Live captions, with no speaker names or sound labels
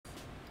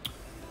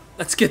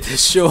let's get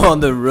this show on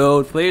the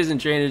road. Players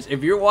and trainers,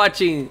 if you're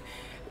watching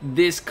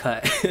this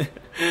cut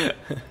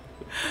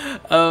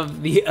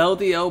of the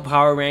LDL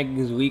Power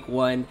Rankings Week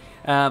 1,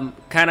 kind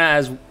of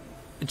as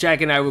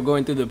Jack and I were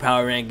going through the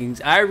Power Rankings,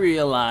 I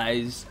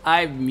realized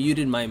I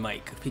muted my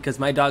mic because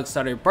my dog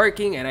started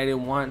barking and I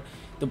didn't want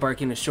the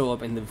barking to show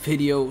up in the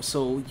video.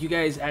 So you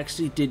guys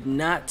actually did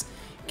not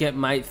get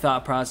my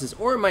thought process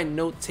or my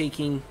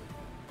note-taking.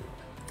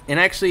 And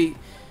actually,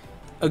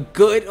 a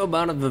good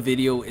amount of the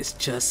video is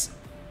just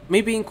me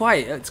being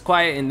quiet. It's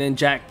quiet and then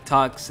Jack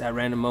talks at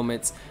random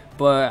moments.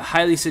 But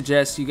highly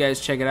suggest you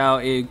guys check it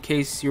out in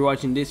case you're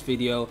watching this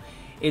video.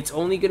 It's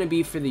only going to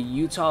be for the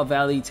Utah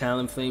Valley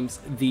Talonflames,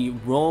 the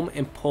Rome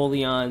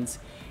Empoleons,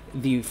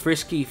 the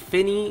Frisky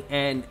Finney,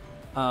 and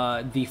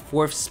the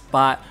 4th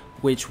spot,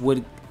 which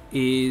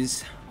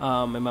is, if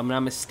I'm not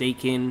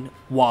mistaken,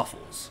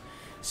 Waffles.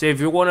 So if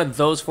you're one of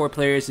those 4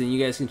 players, then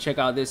you guys can check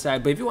out this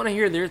side. But if you want to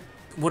hear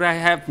what I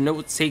have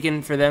notes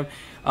taken for them,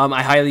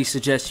 I highly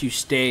suggest you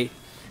stay.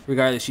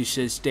 Regardless, you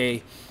should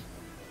stay.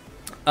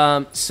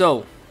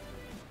 So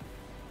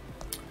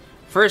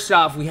first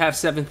off, we have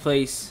 7th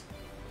place,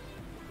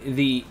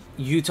 the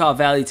Utah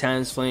Valley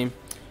Talonflame.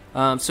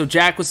 So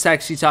Jack was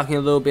actually talking a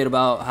little bit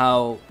about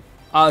how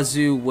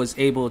Azu was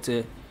able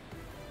to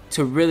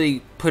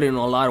really put in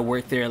a lot of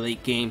work there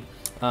late game.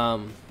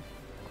 How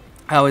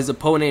his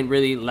opponent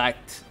really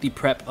lacked the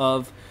prep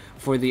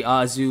for the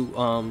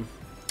Azu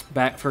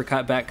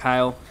back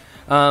Kyle.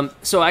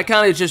 So I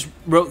kind of just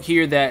wrote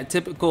here that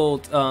typical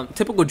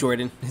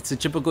Jordan. It's a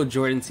typical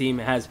Jordan team.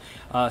 It has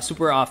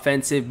super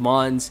offensive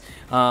Mons.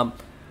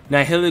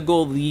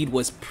 Nihiligal lead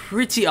was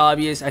pretty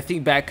obvious. I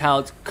think back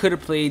Kyle could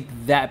have played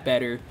that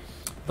better,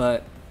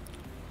 but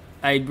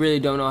I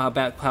really don't know how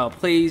back Kyle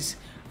plays.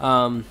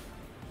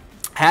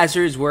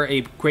 Hazards were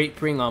a great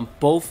bring on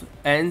both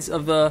ends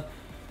of the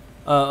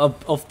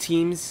of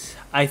teams.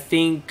 I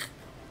think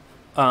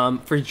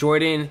for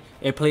Jordan,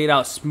 it played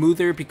out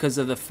smoother because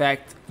of the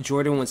fact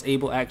Jordan was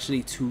able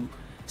actually to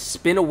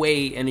spin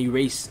away and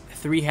erase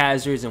 3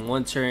 hazards in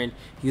 1 turn.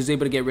 He was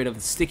able to get rid of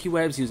the sticky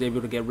webs. He was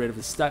able to get rid of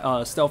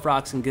the stealth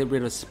rocks and get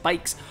rid of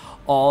spikes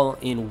all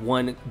in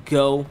 1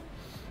 go.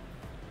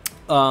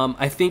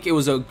 I think it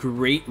was a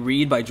great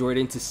read by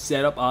Jordan to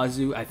set up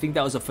Azu. I think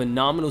that was a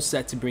phenomenal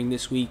set to bring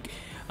this week.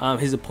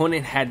 His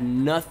opponent had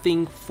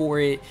nothing for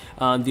it.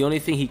 The only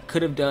thing he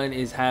could have done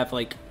is have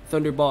like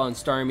Thunderball and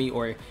Starmie,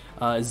 or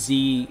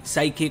Z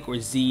Sidekick, or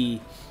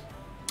Z,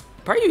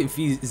 probably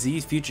even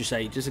Z's Future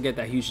Sight, just to get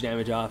that huge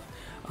damage off,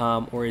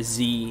 or a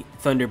Z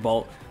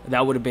Thunderbolt.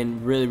 That would have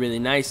been really, really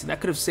nice, and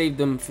that could have saved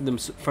them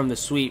from the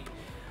sweep,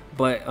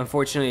 but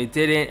unfortunately it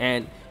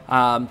didn't.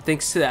 And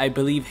thanks to, I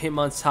believe,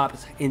 Hitmon's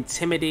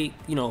Intimidate,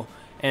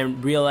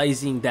 and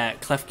realizing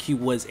that Clef Q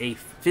was a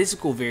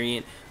physical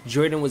variant,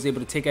 Jordan was able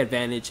to take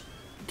advantage,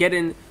 get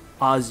in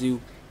Azu,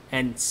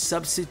 and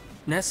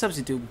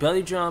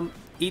Belly Drum,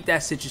 eat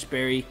that Citrus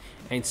Berry,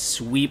 and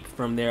sweep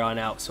from there on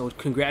out. So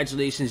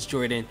congratulations,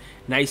 Jordan.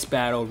 Nice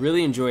battle.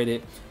 Really enjoyed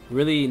it.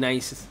 Really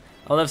nice.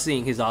 I love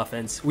seeing his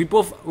offense. We're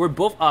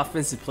both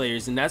offensive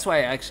players, and that's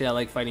why I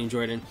like fighting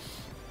Jordan.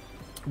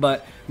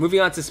 But moving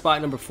on to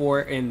spot number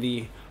 4 in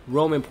the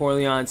Roman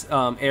Empoleons,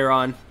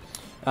 Aaron.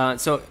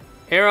 So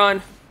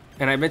Aaron,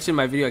 and I mentioned in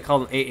my video, I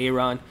called him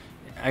Aaron.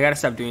 I gotta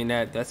stop doing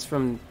that. That's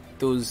from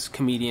those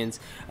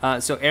comedians.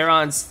 So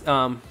Aaron's,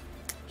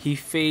 he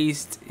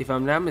faced, if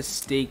I'm not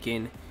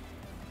mistaken,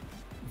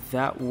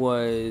 that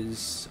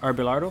was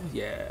Arbelardo.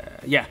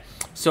 Yeah.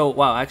 So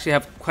wow, I actually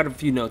have quite a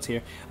few notes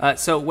here.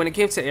 So when it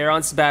came to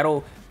Aaron's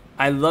battle,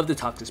 I love the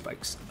toxic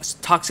spikes.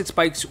 Toxic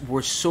spikes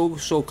were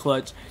so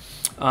clutch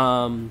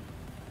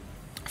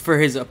for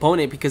his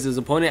opponent, because his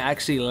opponent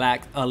actually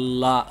lacked a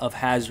lot of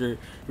hazard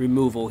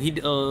removal. He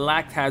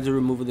lacked hazard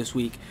removal this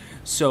week,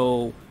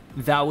 so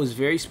that was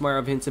very smart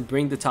of him to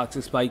bring the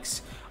toxic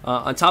spikes.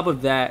 On top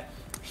of that,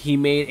 he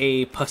made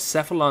a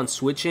Percephalon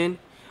switch in.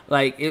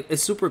 Like,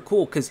 it's super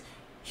cool because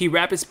he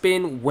rapid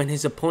spin when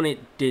his opponent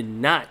did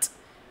not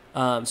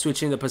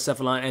switch in the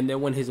Percephalon, and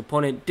then when his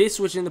opponent did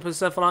switch in the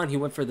Percephalon, he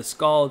went for the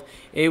Scald.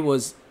 It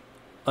was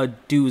a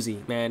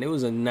doozy, man. It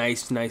was a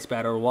nice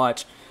battle to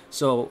watch.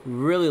 So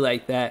really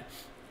like that.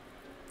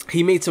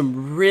 He made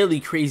some really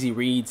crazy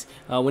reads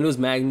when it was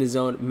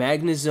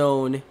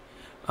Magnezone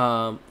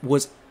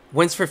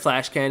went for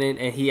Flash Cannon,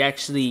 and he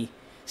actually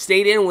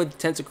stayed in with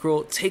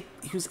Tentacruel. He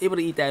was able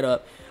to eat that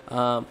up.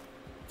 As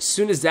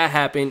soon as that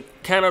happened,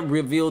 kind of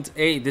revealed,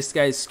 hey, this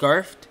guy's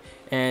scarfed,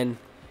 and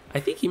I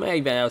think he might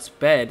even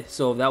outsped,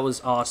 so that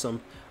was awesome.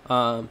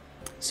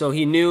 So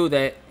he knew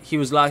that he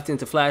was locked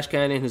into Flash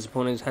Cannon. His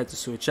opponents had to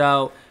switch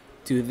out,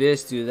 do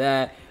this, do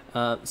that.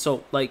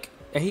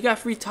 And he got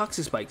free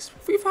toxic spikes.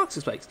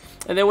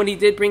 And then when he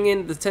did bring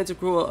in the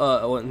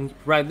Tentacruel,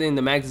 right in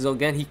the Magnezone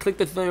again, he clicked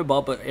the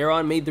Thunderbolt, but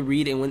Aaron made the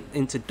read and went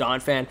into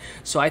Donphan.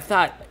 So I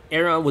thought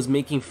Aaron was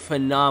making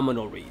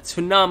phenomenal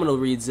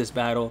reads this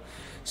battle.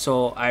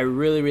 So I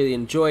really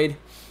enjoyed.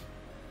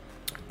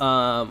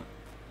 Now,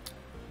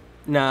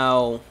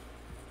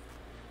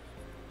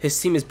 his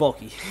team is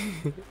bulky.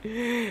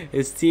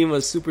 His team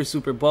was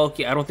super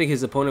bulky. I don't think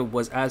his opponent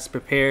was as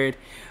prepared.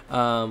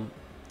 Now,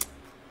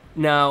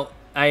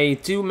 I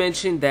do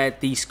mention that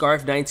the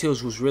Scarf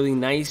Ninetales was really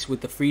nice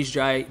with the freeze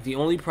dry. The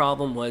only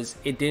problem was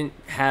it didn't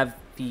have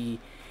the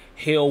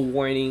hail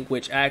warning,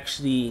 which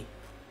actually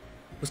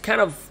was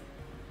kind of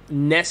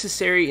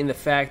necessary in the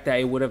fact that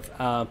it would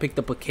have picked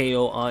up a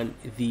KO on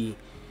the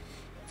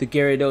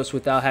Gyarados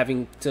without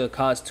having to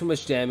cause too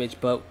much damage.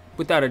 But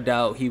without a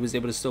doubt, he was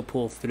able to still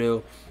pull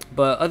through.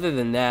 But other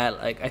than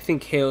that, like, I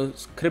think hail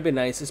could have been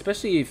nice,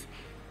 especially if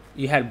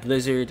you had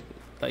Blizzard.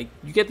 Like,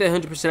 you get the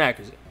 100%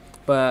 accuracy,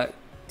 but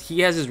he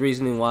has his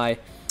reasoning why.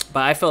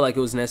 But I felt like it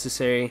was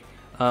necessary.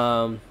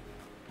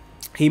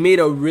 He made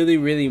a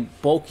really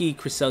bulky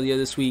Cresselia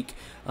this week,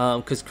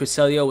 because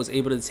Cresselia was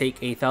able to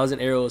take 1,000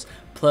 arrows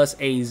plus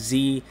a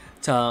Z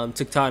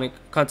Teutonic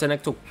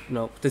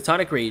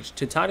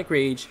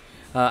Rage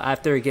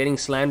after getting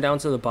slammed down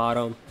to the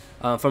bottom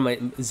from a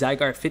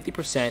Zygarde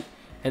 50%.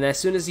 And as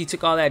soon as he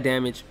took all that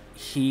damage,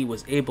 he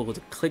was able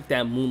to click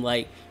that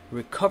Moonlight,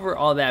 recover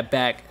all that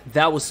back.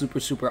 That was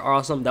super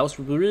awesome. That was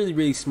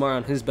really smart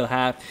on his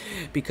behalf,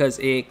 because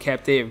it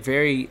kept it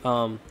very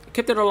around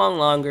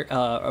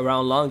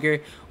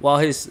longer, while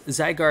his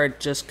Zygarde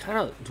just kind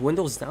of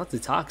dwindles down to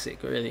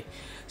toxic, really.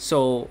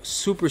 So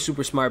super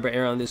smart by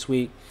Aaron this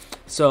week.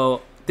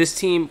 So this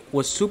team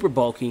was super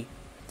bulky,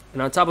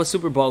 and on top of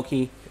super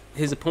bulky,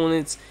 his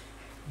opponents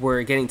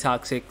were getting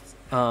toxic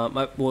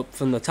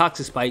from the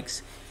toxic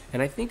spikes,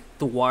 and I think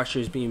the washer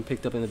is being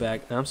picked up in the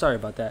back. I'm sorry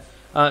about that.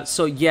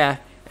 So yeah,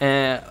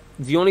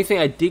 the only thing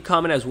I did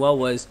comment as well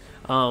was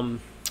I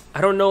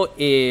don't know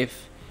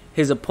if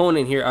his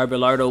opponent here,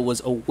 Arbelardo,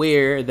 was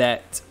aware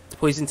that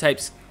poison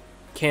types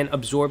can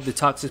absorb the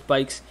toxic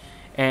spikes,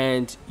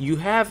 and you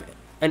have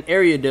an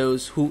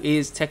Ariados who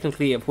is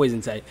technically a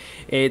poison type.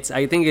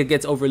 I think it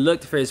gets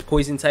overlooked for his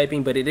poison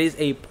typing, but it is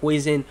a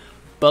poison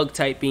bug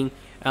typing.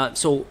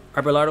 So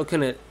Arbelardo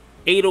kind of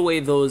ate away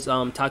those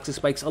toxic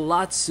spikes a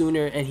lot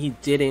sooner, and he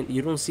didn't.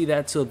 You don't see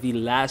that till the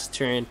last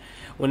turn,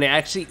 when it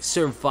actually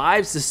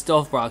survives the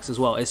Stealth Rocks as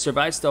well. It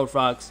survives Stealth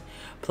Rocks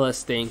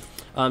plus thing.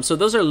 So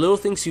those are little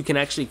things you can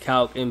actually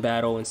calc in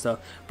battle and stuff.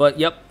 But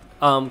yep,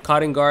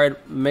 Cotton Guard,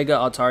 Mega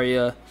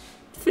Altaria,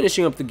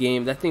 finishing up the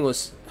game. That thing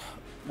was...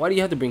 Why do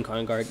you have to bring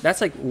Cotton Guard? That's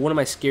like one of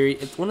my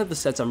it's one of the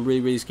sets I'm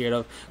really scared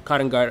of.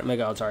 Cotton Guard,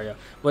 Mega Altaria.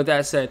 With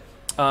that said,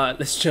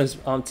 let's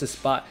jump to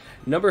spot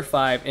number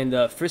 5 in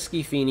the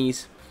Frisky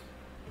Finis.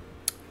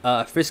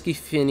 Frisky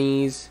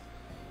Finis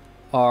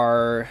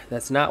are...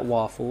 That's not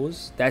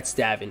Waffles. That's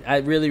Davin. I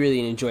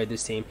really enjoyed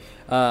this team.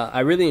 I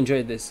really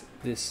enjoyed this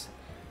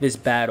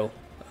battle.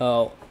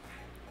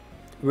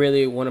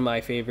 Really one of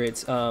my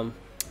favorites.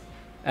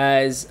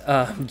 As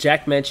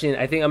Jack mentioned,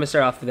 I think I'm gonna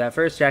start off with that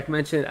first. Jack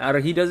mentioned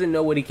he doesn't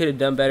know what he could have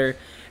done better,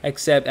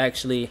 except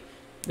actually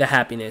the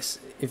happiness.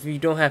 If you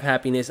don't have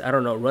happiness, I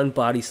don't know, run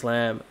Body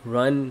Slam,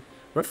 run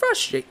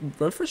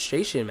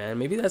frustration, man.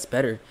 Maybe that's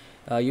better.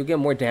 You'll get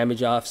more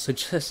damage off. So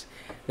just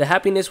the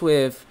happiness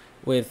with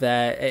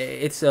that,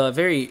 it's a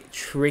very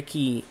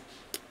tricky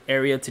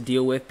area to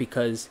deal with,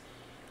 because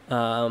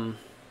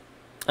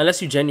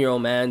unless you gen your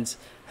own mans,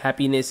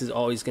 happiness is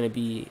always going to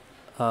be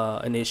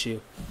an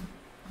issue.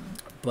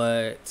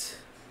 But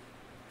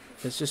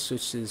let's just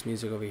switch to this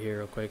music over here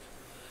real quick.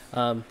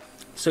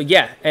 So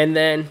yeah, and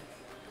then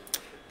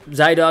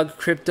Zydog,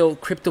 Crypto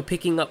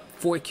picking up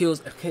 4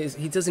 kills. Okay,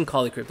 he doesn't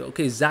call it Crypto.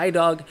 Okay,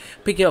 Zydog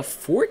picking up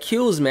 4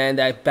 kills, man.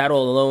 That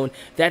battle alone.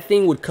 That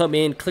thing would come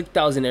in, click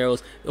 1,000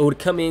 arrows. It would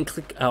come in,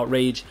 click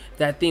Outrage.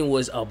 That thing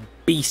was a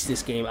beast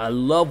this game. I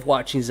love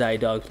watching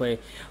Zydog play.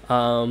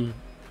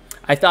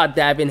 I thought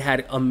Davin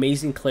had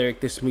amazing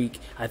Cleric this week.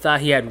 I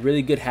thought he had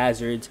really good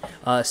hazards.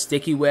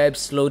 Sticky Web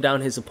slowed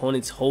down his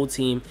opponent's whole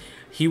team.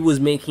 He was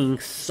making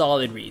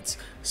solid reads.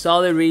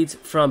 Solid reads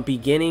from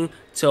beginning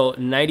till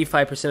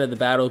 95% of the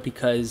battle,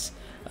 because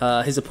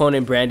his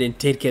opponent, Brandon,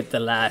 did get the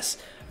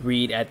last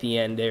read at the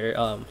end there.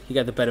 He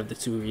got the better of the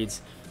 2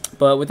 reads.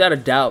 But without a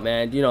doubt,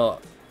 man, you know,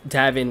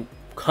 Davin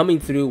coming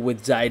through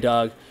with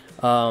Zydog.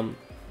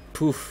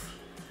 Poof.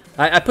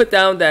 I put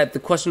down that the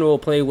questionable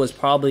play was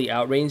probably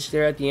outranged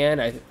there at the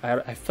end.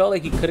 I felt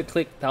like he could have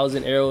clicked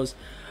 1,000 arrows,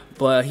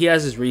 but he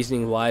has his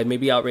reasoning why.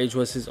 Maybe outrage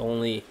was his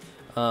only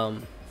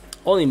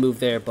move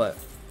there, but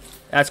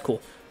that's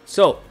cool.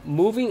 So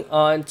moving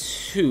on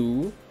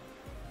to...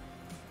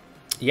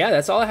 Yeah,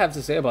 that's all I have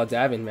to say about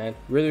Davin, man.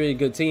 Really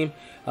good team.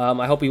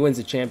 I hope he wins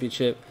the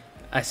championship.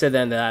 I said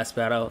that in the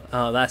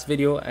last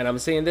video, and I'm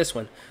saying this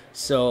one.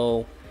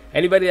 So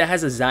anybody that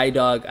has a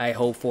Zydog, I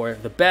hope for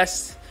the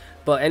best.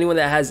 But anyone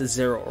that has a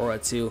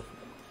Zeraora too,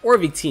 or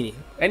Victini,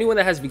 anyone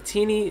that has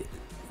Victini,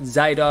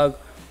 Zydog,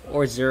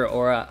 or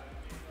Zeraora,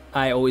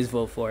 I always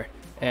vote for.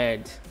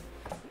 And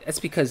that's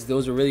because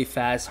those are really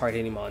fast,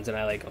 hard-hitting mons, and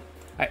I like them.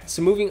 Alright,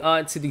 so moving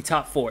on to the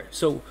top 4.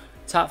 So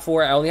top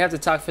 4, I only have to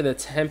talk for the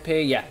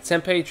Tempeh. Yeah,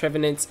 Tempeh,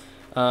 Trevenant,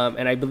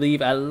 and I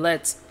believe I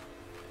let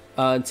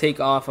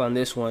take off on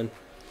this one,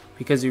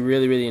 because we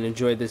really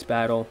enjoyed this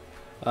battle.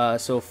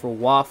 So for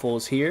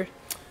Waffles here,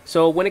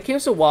 So when it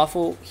comes to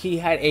Waffle, he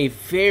had a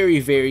very,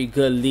 very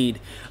good lead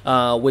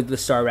with the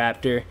Star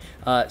Raptor.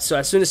 So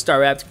as soon as Star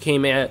Raptor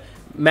came in,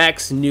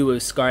 Max knew it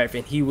was Scarf,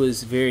 and he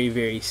was very,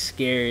 very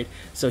scared.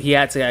 So he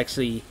had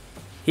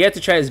to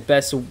try his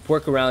best to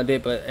work around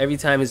it, but every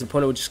time his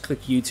opponent would just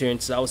click U-turn,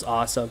 so that was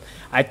awesome.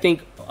 I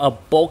think a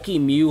bulky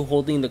Mew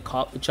holding the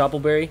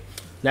Choppleberry,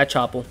 not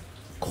Chopple,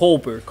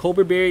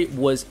 Colbur Berry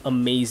was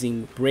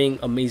amazing.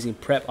 Amazing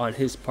prep on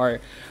his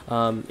part.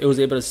 It was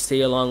able to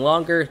stay along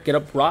longer, get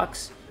up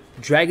rocks.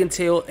 Dragon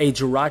Tail, a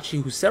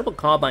Jirachi who set up a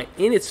Combine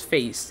in its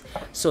face.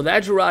 So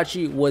that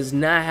Jirachi was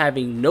not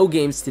having no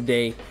games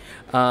today.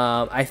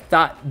 I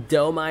thought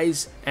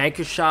Delmai's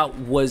Anchor Shot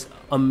was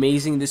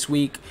amazing this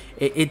week.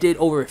 It did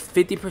over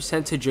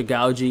 50% to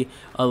Dragalge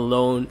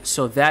alone.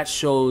 So that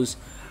shows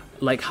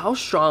like how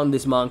strong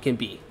this mon can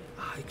be.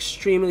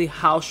 Extremely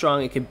how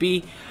strong it can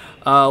be.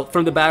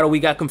 From the battle, we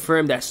got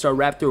confirmed that Star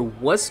Raptor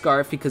was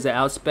Scarf because it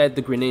outsped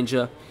the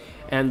Greninja.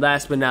 And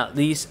last but not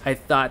least, I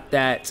thought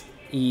that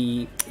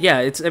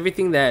it's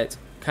everything that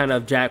kind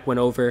of Jack went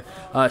over.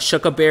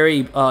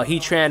 Shuckaberry,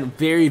 Heatran,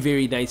 very,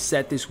 very nice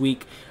set this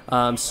week.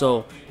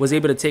 So was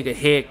able to take a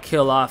hit,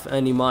 kill off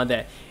any mon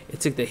that it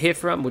took the hit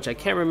from, which I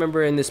can't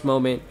remember in this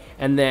moment.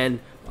 And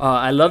then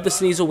I love the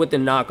Sneasel with the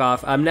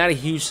knockoff. I'm not a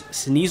huge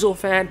Sneasel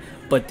fan,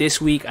 but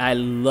this week I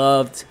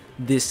loved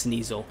this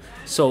Sneasel.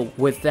 So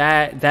with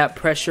that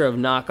pressure of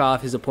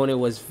knockoff, his opponent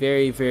was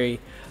very, very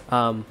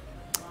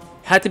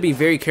had to be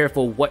very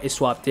careful what is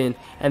swapped in.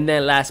 And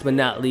then last but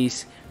not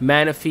least,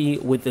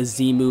 Manaphy with the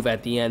Z move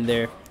at the end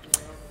there.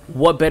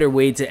 What better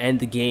way to end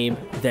the game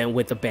than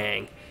with a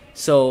bang?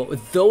 So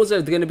those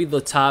are going to be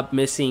the top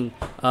missing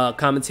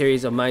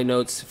commentaries of my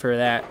notes for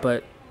that.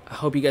 But I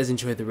hope you guys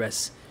enjoy the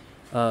rest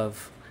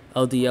of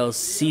LDL's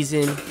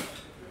season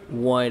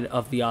 1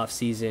 of the off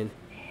season.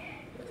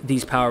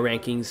 These power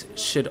rankings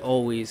should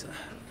always,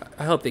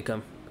 I hope they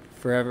come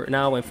forever,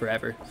 now and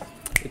forever.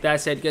 With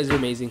that said, you guys are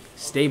amazing.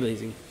 Stay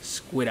blazing.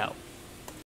 Squid out.